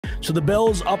So the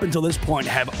Bills, up until this point,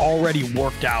 have already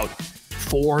worked out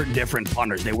 4 different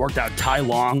punters. They worked out Ty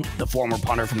Long, the former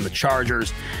punter from the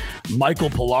Chargers, Michael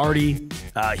Pilardi,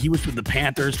 he was with the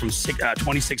Panthers from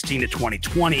 2016 to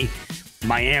 2020,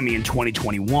 Miami in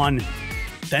 2021.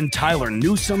 Then Tyler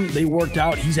Newsome, they worked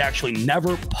out. He's actually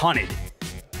never punted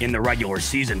in the regular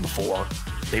season before.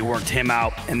 They worked him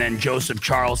out. And then Joseph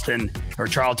Charlton,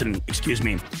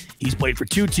 he's played for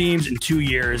 2 teams in 2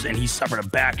 years, and he suffered a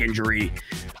back injury,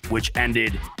 which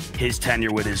ended his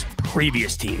tenure with his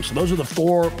previous team. So those are the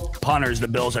 4 punters the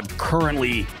Bills have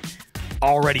currently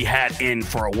already had in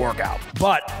for a workout.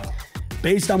 But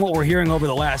based on what we're hearing over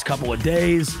the last couple of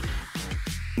days,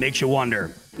 makes you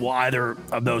wonder, will either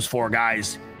of those 4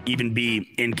 guys even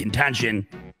be in contention?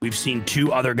 We've seen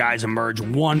 2 other guys emerge,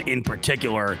 one in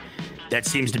particular that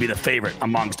seems to be the favorite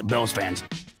amongst Bills fans.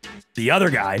 The other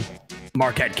guy,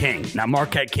 Marquette King. Now,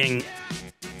 Marquette King,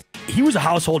 he was a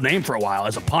household name for a while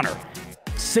as a punter.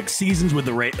 6 seasons with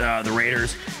the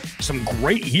Raiders, some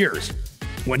great years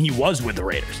when he was with the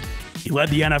Raiders. He led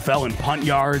the NFL in punt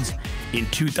yards in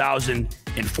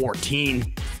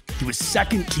 2014. He was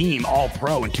 2nd team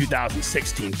All-Pro in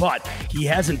 2016, but he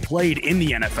hasn't played in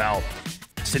the NFL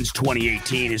since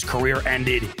 2018. His career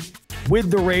ended with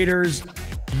the Raiders.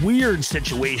 Weird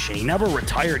situation. He never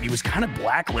retired. He was kind of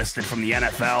blacklisted from the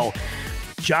NFL.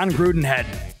 John Gruden had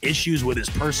issues with his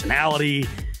personality,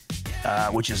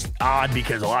 which is odd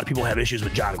because a lot of people have issues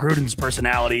with John Gruden's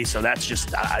personality. So that's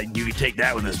just, you can take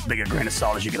that with as big a grain of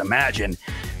salt as you can imagine.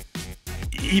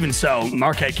 Even so,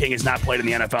 Marquette King has not played in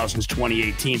the NFL since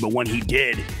 2018, but when he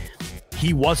did,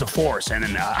 he was a force. And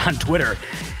on Twitter,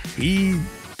 he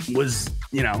was,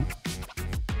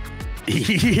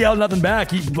 he held nothing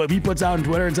back. He puts out on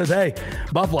Twitter and says, "Hey,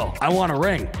 Buffalo, I want a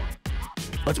ring.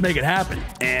 Let's make it happen."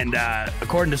 And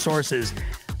according to sources,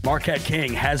 Marquette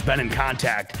King has been in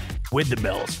contact with the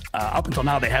Bills. Up until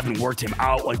now, they haven't worked him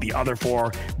out like the other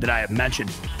 4 that I have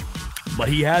mentioned. But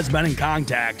he has been in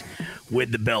contact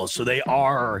with the Bills. So they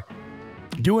are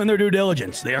doing their due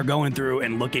diligence. They are going through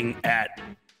and looking at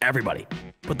everybody.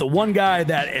 But the one guy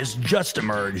that has just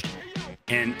emerged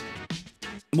and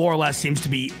more or less seems to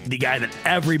be the guy that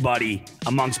everybody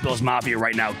amongst Bills Mafia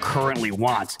right now currently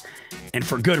wants, and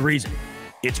for good reason.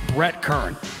 It's Brett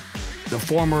Kern, the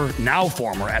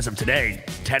former as of today,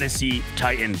 Tennessee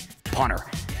Titan punter.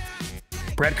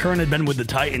 Brett Kern had been with the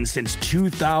Titans since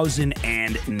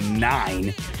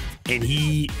 2009, and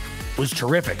he was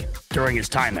terrific during his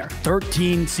time there.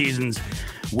 13 seasons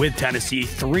with Tennessee,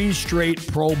 3 straight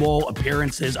Pro Bowl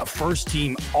appearances, a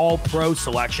first-team All-Pro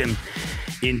selection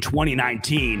in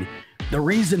 2019. The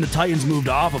reason the Titans moved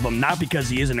off of him, not because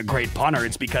he isn't a great punter,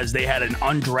 it's because they had an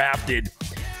undrafted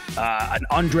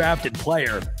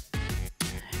player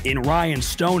in Ryan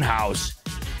Stonehouse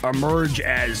emerge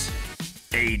as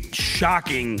a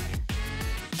shocking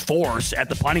force at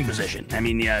the punting position. I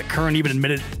mean, Kern even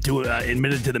admitted to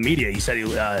the media. He said,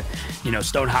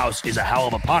 Stonehouse is a hell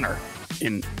of a punter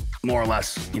in more or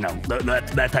less,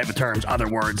 that type of terms. Other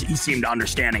words, he seemed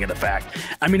understanding of the fact.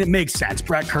 I mean, it makes sense.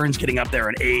 Brett Kern's getting up there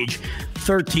in age,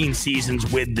 13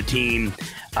 seasons with the team.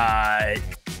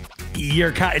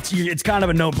 It's kind of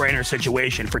a no-brainer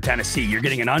situation for Tennessee. You're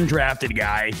getting an undrafted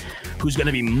guy who's going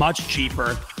to be much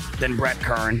cheaper than Brett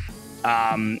Kern.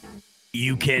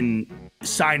 You can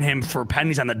sign him for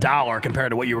pennies on the dollar compared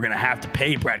to what you were going to have to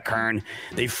pay Brett Kern.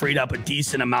 They freed up a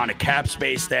decent amount of cap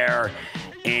space there.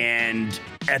 And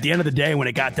at the end of the day, when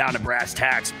it got down to brass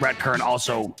tacks, Brett Kern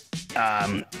also,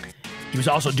 he was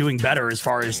also doing better as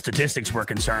far as statistics were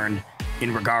concerned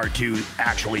in regard to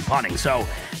actually punting. So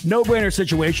no-brainer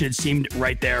situation, it seemed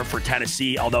right there for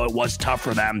Tennessee, although it was tough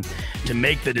for them to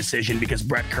make the decision because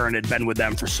Brett Kern had been with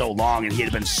them for so long and he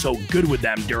had been so good with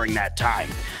them during that time.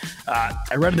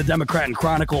 I read in the Democrat and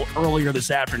Chronicle earlier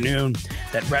this afternoon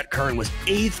that Brett Kern was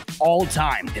 8th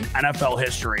all-time in NFL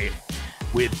history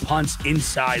with punts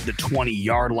inside the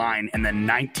 20-yard line, and then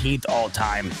 19th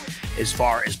all-time as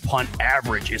far as punt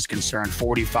average is concerned,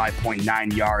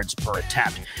 45.9 yards per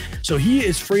attempt. So he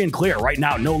is free and clear right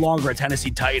now, no longer a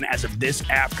Tennessee Titan as of this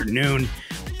afternoon,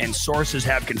 and sources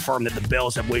have confirmed that the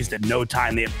Bills have wasted no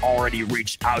time. They have already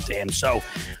reached out to him. So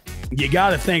you got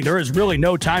to think there is really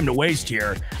no time to waste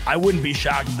here. I wouldn't be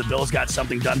shocked if the Bills got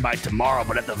something done by tomorrow,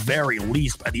 but at the very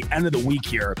least, by the end of the week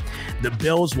here, the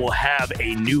Bills will have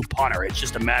a new punter. It's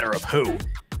just a matter of who.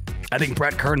 I think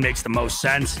Brett Kern makes the most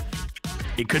sense.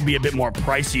 It could be a bit more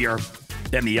pricier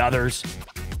than the others,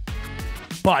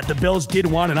 but the Bills did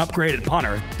want an upgraded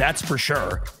punter, that's for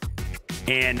sure.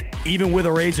 And even with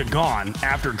Araiza gone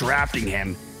after drafting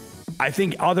him, I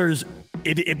think others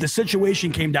if the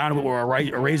situation came down to it where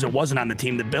Araiza wasn't on the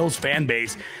team, the Bills fan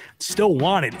base still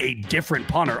wanted a different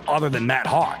punter other than Matt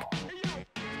Hawk.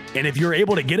 And if you're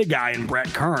able to get a guy in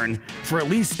Brett Kern for at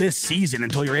least this season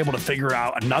until you're able to figure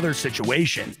out another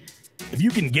situation, if you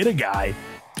can get a guy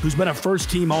who's been a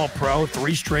first-team All-Pro,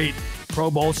 3 straight Pro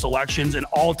Bowl selections, and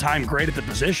all-time great at the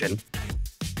position,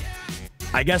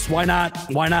 I guess why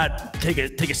not take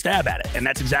a stab at it? And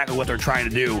that's exactly what they're trying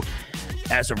to do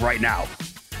as of right now.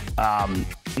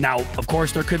 Now, of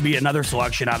course, there could be another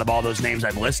selection out of all those names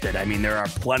I've listed. I mean, there are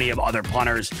plenty of other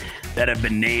punters that have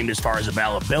been named as far as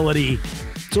availability.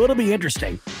 So it'll be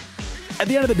interesting. At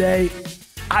the end of the day,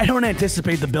 I don't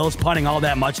anticipate the Bills punting all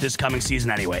that much this coming season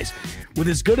anyways. With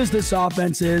as good as this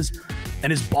offense is,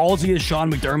 and as ballsy as Sean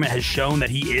McDermott has shown that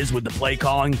he is with the play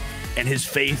calling and his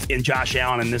faith in Josh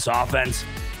Allen in this offense,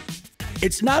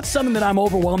 it's not something that I'm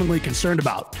overwhelmingly concerned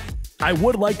about. I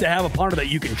would like to have a punter that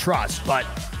you can trust, but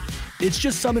it's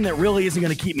just something that really isn't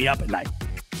going to keep me up at night.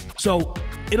 So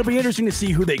it'll be interesting to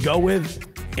see who they go with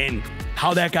and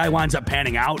how that guy winds up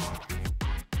panning out.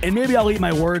 And maybe I'll eat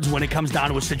my words when it comes down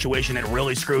to a situation that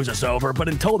really screws us over. But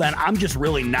until then, I'm just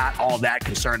really not all that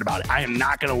concerned about it. I am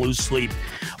not going to lose sleep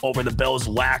over the Bills'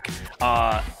 lack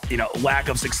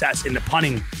of success in the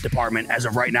punting department as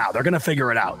of right now. They're going to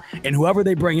figure it out. And whoever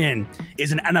they bring in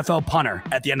is an NFL punter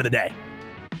at the end of the day.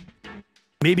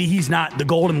 Maybe he's not the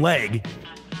golden leg,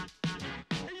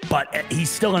 but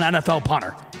he's still an NFL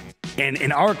punter. And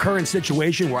in our current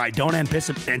situation where I don't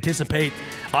anticipate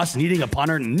us needing a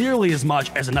punter nearly as much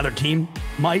as another team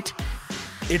might,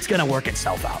 it's going to work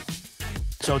itself out.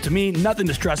 So to me, nothing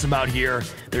to stress about here.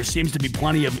 There seems to be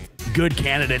plenty of good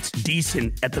candidates,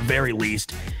 decent at the very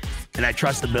least. And I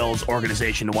trust the Bills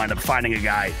organization to wind up finding a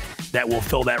guy that will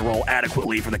fill that role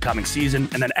adequately for the coming season.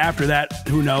 And then after that,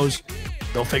 who knows?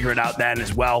 They'll figure it out then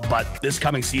as well. But this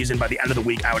coming season, by the end of the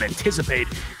week, I would anticipate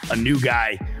a new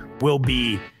guy will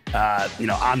be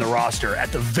on the roster.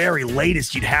 At the very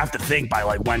latest, you'd have to think by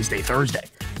like Wednesday, Thursday.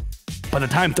 By the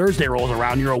time Thursday rolls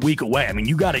around, you're a week away. I mean,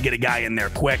 you got to get a guy in there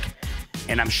quick.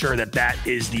 And I'm sure that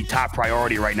is the top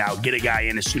priority right now. Get a guy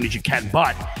in as soon as you can.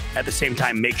 But at the same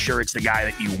time, make sure it's the guy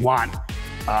that you want.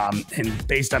 And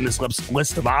based on this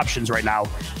list of options right now,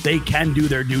 they can do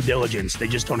their due diligence. They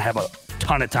just don't have a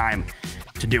ton of time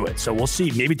to do it. So we'll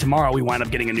see. Maybe tomorrow we wind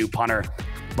up getting a new punter.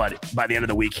 But by the end of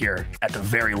the week here, at the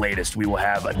very latest, we will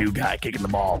have a new guy kicking the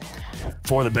ball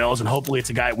for the Bills. And hopefully it's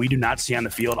a guy we do not see on the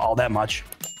field all that much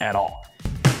at all.